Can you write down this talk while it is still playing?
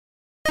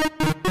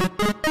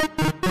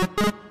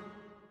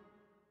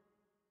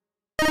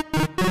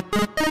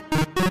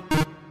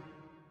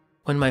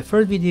On my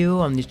first video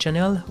on this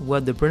channel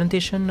was the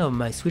presentation of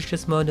my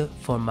switchless mode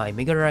for my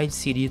Megadrive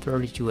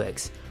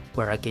CD32x,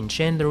 where I can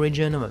change the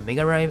region of my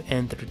Megadrive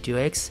and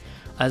 32x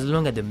as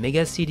long as the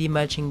Mega CD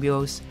matching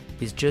BIOS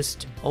is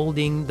just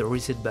holding the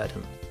reset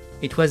button.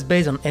 It was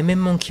based on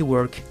Monkey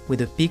work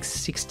with a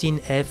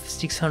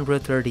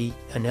PIX16F630,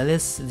 an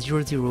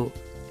LS00,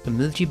 a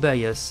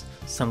multi-BIOS,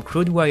 some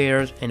crude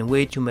wires and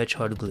way too much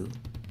hot glue.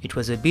 It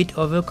was a bit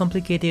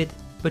overcomplicated,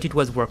 but it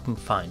was working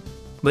fine,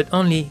 but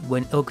only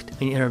when hooked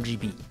in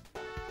RGB.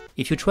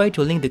 If you try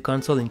to link the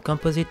console in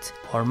composite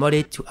or mod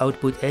it to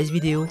output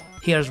S-video,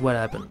 here's what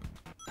happened.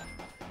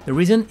 The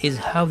reason is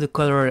how the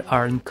colors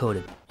are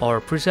encoded,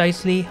 or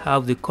precisely how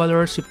the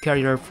color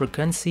subcarrier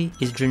frequency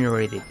is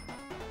generated.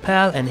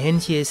 PAL and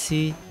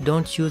NTSC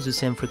don't use the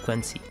same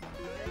frequency.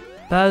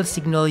 PAL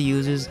signal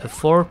uses a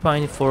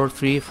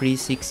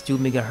 4.43362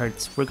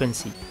 MHz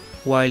frequency,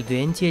 while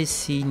the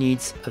NTSC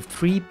needs a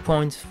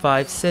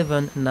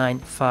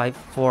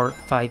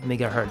 3.579545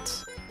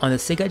 MHz. On the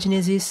Sega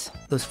Genesis,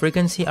 those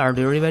frequencies are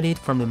derived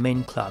from the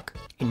main clock.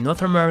 In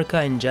North America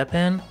and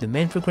Japan, the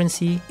main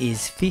frequency is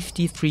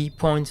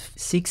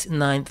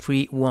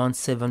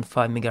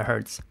 53.693175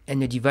 MHz,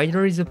 and the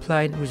divider is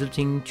applied,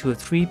 resulting to a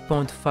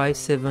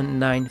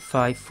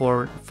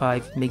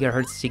 3.579545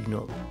 MHz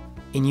signal.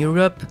 In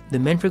Europe, the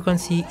main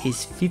frequency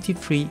is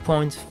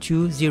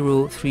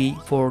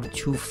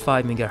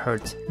 53.203425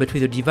 MHz, but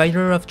with a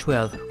divider of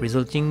 12,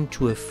 resulting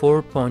to a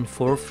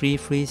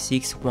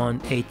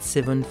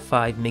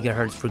 4.4336187.5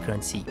 MHz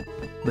frequency.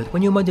 But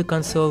when you mod the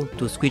console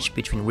to switch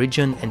between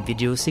region and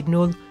video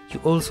signal, you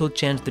also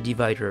change the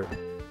divider.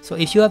 So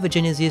if you have a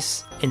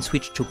Genesis and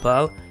switch to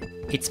PAL,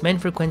 its main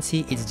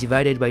frequency is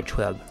divided by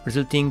 12,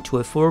 resulting to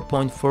a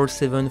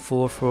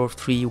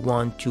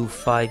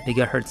 4.474433125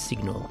 MHz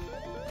signal.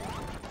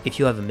 If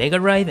you have a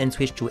Megadrive and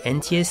switch to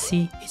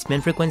NTSC, its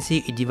main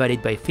frequency is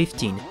divided by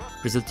 15,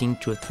 resulting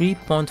to a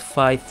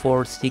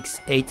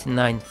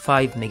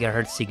 3.546895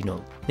 MHz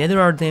signal. Neither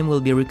of them will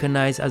be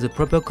recognized as a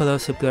proper color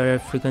subcarrier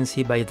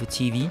frequency by the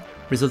TV,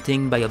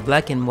 resulting by a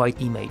black and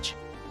white image.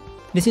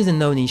 This is a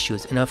known issue,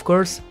 and of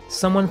course,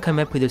 someone came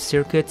up with a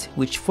circuit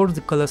which forced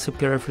the color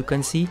subcarrier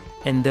frequency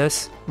and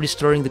thus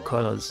restoring the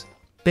colors.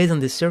 Based on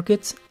this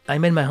circuit, I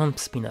made my own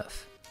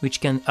spin-off,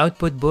 which can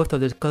output both of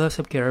the color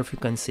subcarrier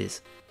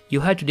frequencies. You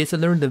had to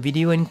desolder the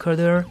video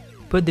encoder,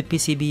 put the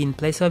PCB in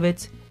place of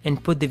it,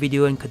 and put the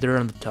video encoder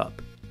on the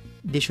top.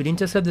 They should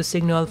intercept the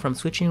signal from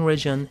switching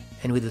region,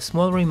 and with a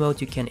small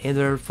remote you can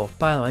either for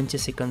PAL or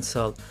NTSC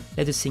console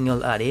let the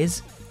signal as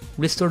is,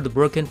 restore the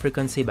broken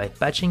frequency by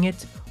patching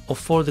it, or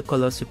for the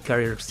color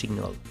subcarrier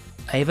signal.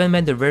 I even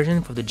made the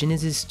version for the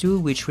Genesis 2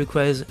 which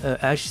requires a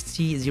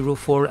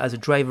HC04 as a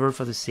driver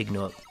for the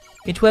signal.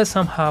 It was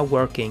somehow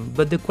working,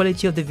 but the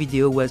quality of the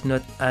video was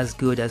not as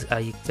good as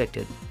I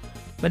expected.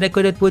 But I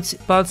could output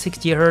PAL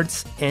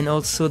 60Hz and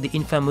also the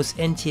infamous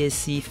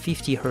NTSC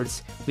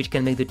 50Hz, which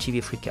can make the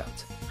TV freak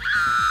out.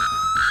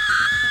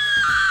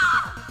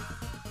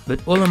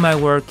 But all of my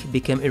work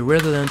became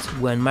irrelevant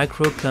when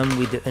Micro came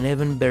with an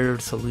even better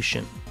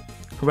solution.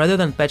 Rather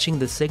than patching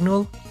the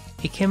signal,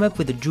 he came up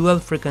with a dual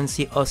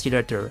frequency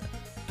oscillator,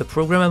 a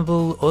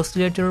programmable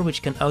oscillator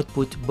which can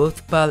output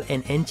both PAL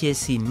and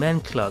NTSC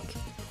main clock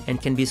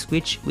and can be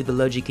switched with the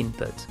logic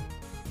input.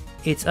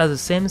 It's at the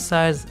same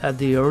size as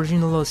the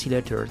original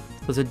oscillator,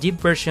 so the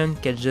deep version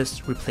can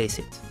just replace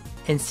it.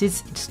 And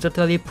since it's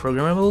totally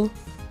programmable,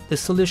 the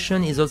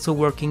solution is also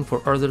working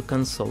for other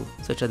consoles,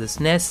 such as the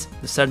SNES,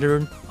 the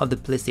Saturn, or the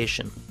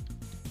PlayStation.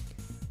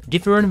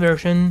 Different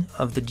versions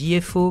of the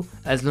DFO,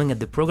 as long as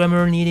the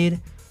programmer needed,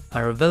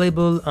 are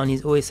available on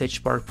his OSH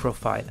Spark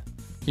profile.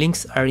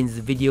 Links are in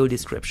the video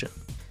description.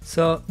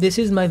 So this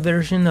is my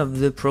version of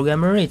the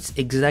programmer. It's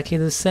exactly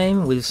the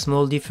same with a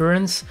small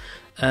difference.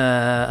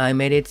 I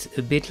made it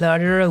a bit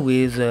larger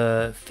with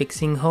a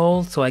fixing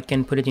hole so I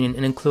can put it in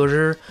an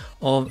enclosure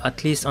or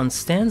at least on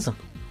stands.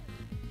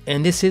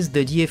 And this is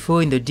the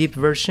DFO in the deep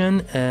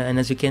version, and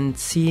as you can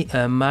see,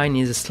 mine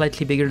is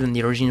slightly bigger than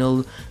the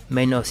original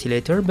main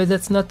oscillator, but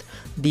that's not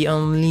the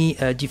only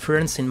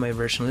difference in my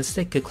version. Let's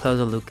take a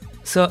closer look.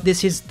 So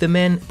this is the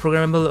main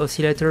programmable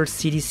oscillator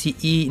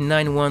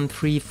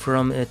CDCE913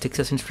 from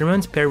Texas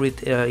Instruments, paired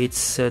with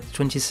its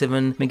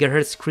 27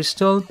 MHz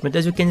crystal. But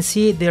as you can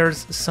see,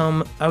 there's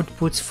some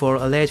outputs for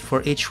LED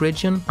for each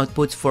region,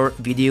 outputs for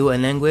video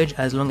and language,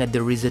 as long as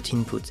the reset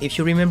input. If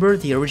you remember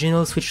the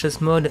original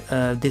switchless mode,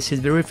 this is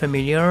very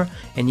familiar,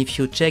 and if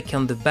you check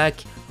on the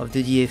back of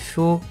the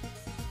DFO,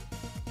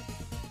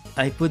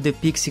 I put the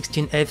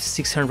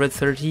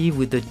PIX16F630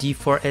 with the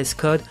D4S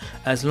code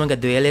as long as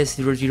the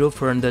LS00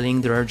 for handling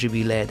the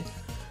RGB LED.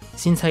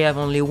 Since I have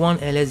only one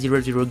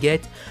LS00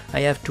 gate, I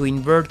have to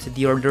invert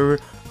the order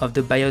of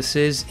the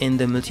BIOSes in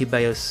the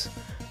multi-BIOS.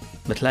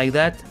 But like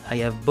that, I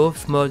have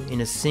both modes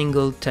in a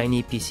single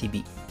tiny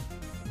PCB.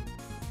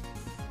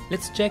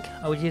 Let's check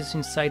how it is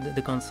inside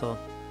the console.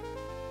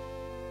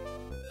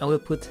 I will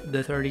put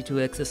the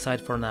 32X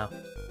aside for now.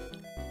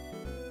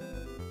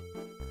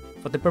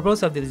 For the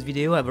purpose of this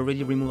video, I've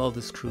already removed all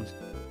the screws.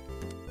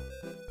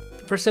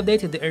 First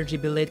update is the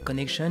RGB LED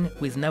connection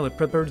with now a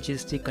proper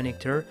GST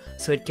connector,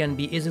 so it can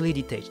be easily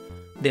detached.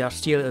 They are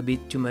still a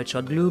bit too much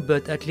hot glue,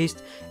 but at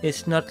least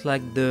it's not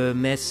like the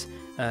mess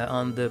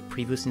on the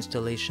previous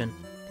installation.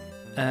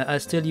 I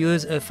still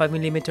use a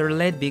 5mm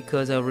LED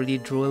because I already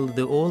drilled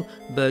the hole,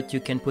 but you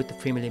can put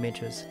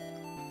 3mm.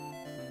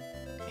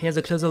 Here's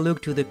a closer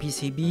look to the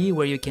PCB,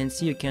 where you can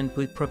see you can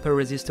put proper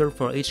resistor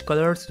for each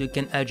color, so you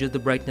can adjust the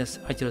brightness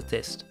at your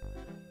test.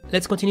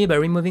 Let's continue by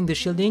removing the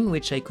shielding,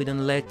 which I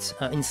couldn't let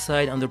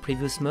inside on the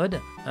previous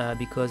mod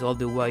because all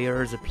the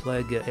wires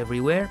plug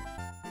everywhere.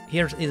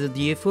 Here is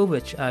the DFO,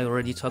 which I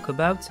already talked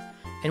about,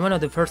 and one of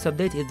the first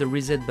updates is the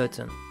reset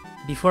button.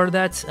 Before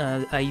that,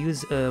 I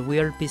used a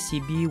weird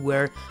PCB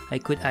where I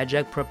could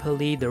hijack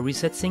properly the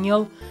reset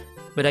signal,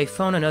 but I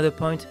found another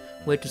point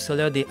where to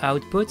select the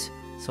output,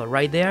 so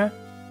right there,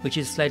 which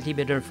is slightly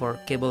better for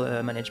cable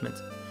management.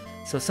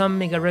 So some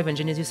Megadrive and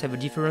Genesis have a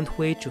different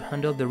way to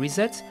handle the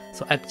reset,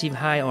 so active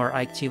high or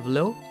active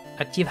low.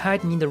 Active high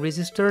needs the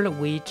resistor,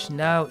 which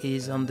now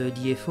is on the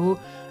DFO,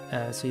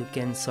 so you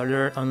can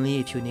solder only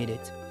if you need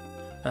it.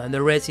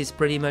 The rest is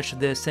pretty much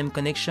the same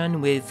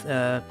connection with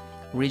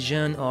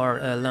region or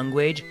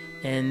language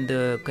and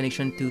the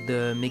connection to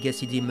the Mega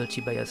CD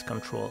multi-bias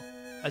control.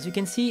 As you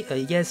can see,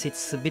 yes,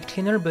 it's a bit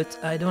cleaner, but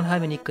I don't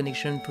have any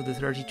connection to the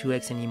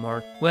 32x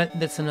anymore. Well,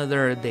 that's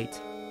another update.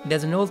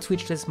 There's an old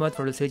switchless mod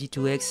for the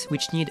 32x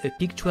which need a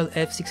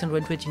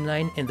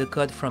PIC12F629 and the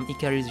code from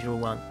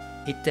Ikari01.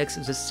 It takes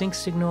the sync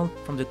signal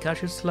from the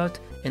cache slot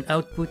and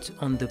output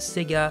on the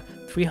Sega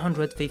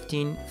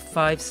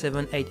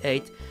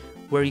 315-5788,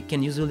 where you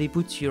can usually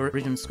put your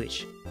region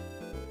switch.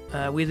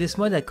 With this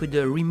mod I could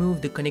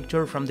remove the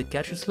connector from the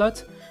cache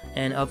slot,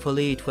 and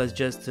hopefully it was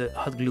just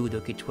hot glued,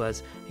 okay, it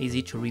was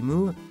easy to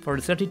remove. For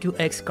the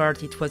 32x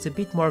card it was a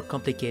bit more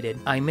complicated.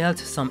 I melt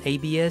some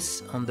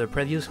ABS on the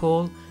previous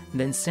hole,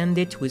 then sand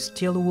it with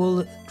steel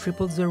wool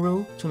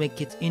 000 to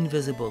make it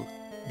invisible.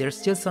 There's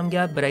still some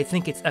gap, but I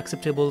think it's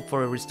acceptable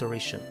for a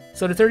restoration.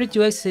 So the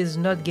 32x is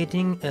not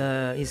getting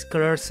its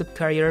color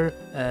subcarrier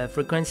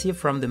frequency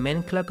from the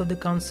main clock of the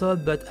console,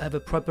 but have a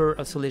proper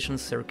oscillation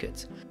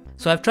circuit.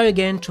 So I've tried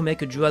again to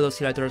make a dual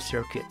oscillator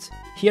circuit.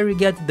 Here you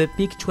get the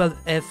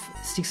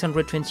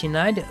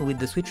PIC12F629 with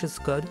the switchless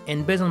code,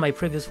 and based on my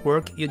previous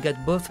work, you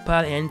get both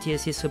PAL and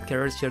NTSC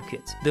subcarrier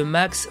circuits. The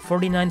MAX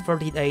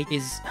 4948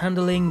 is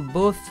handling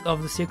both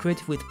of the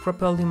circuits with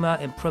proper luma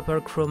and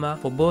proper chroma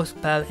for both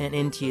PAL and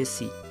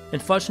NTSC.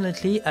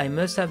 Unfortunately, I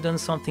must have done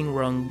something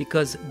wrong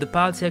because the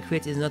PAL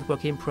circuit is not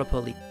working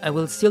properly. I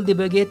will still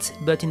debug it,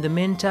 but in the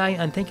meantime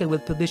I think I will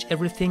publish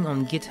everything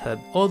on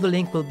GitHub. All the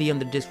link will be on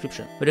the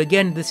description. But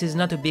again, this is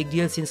not a big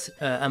deal since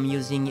I'm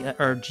using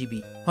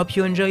RGB. Hope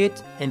you enjoy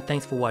it, and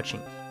thanks for watching.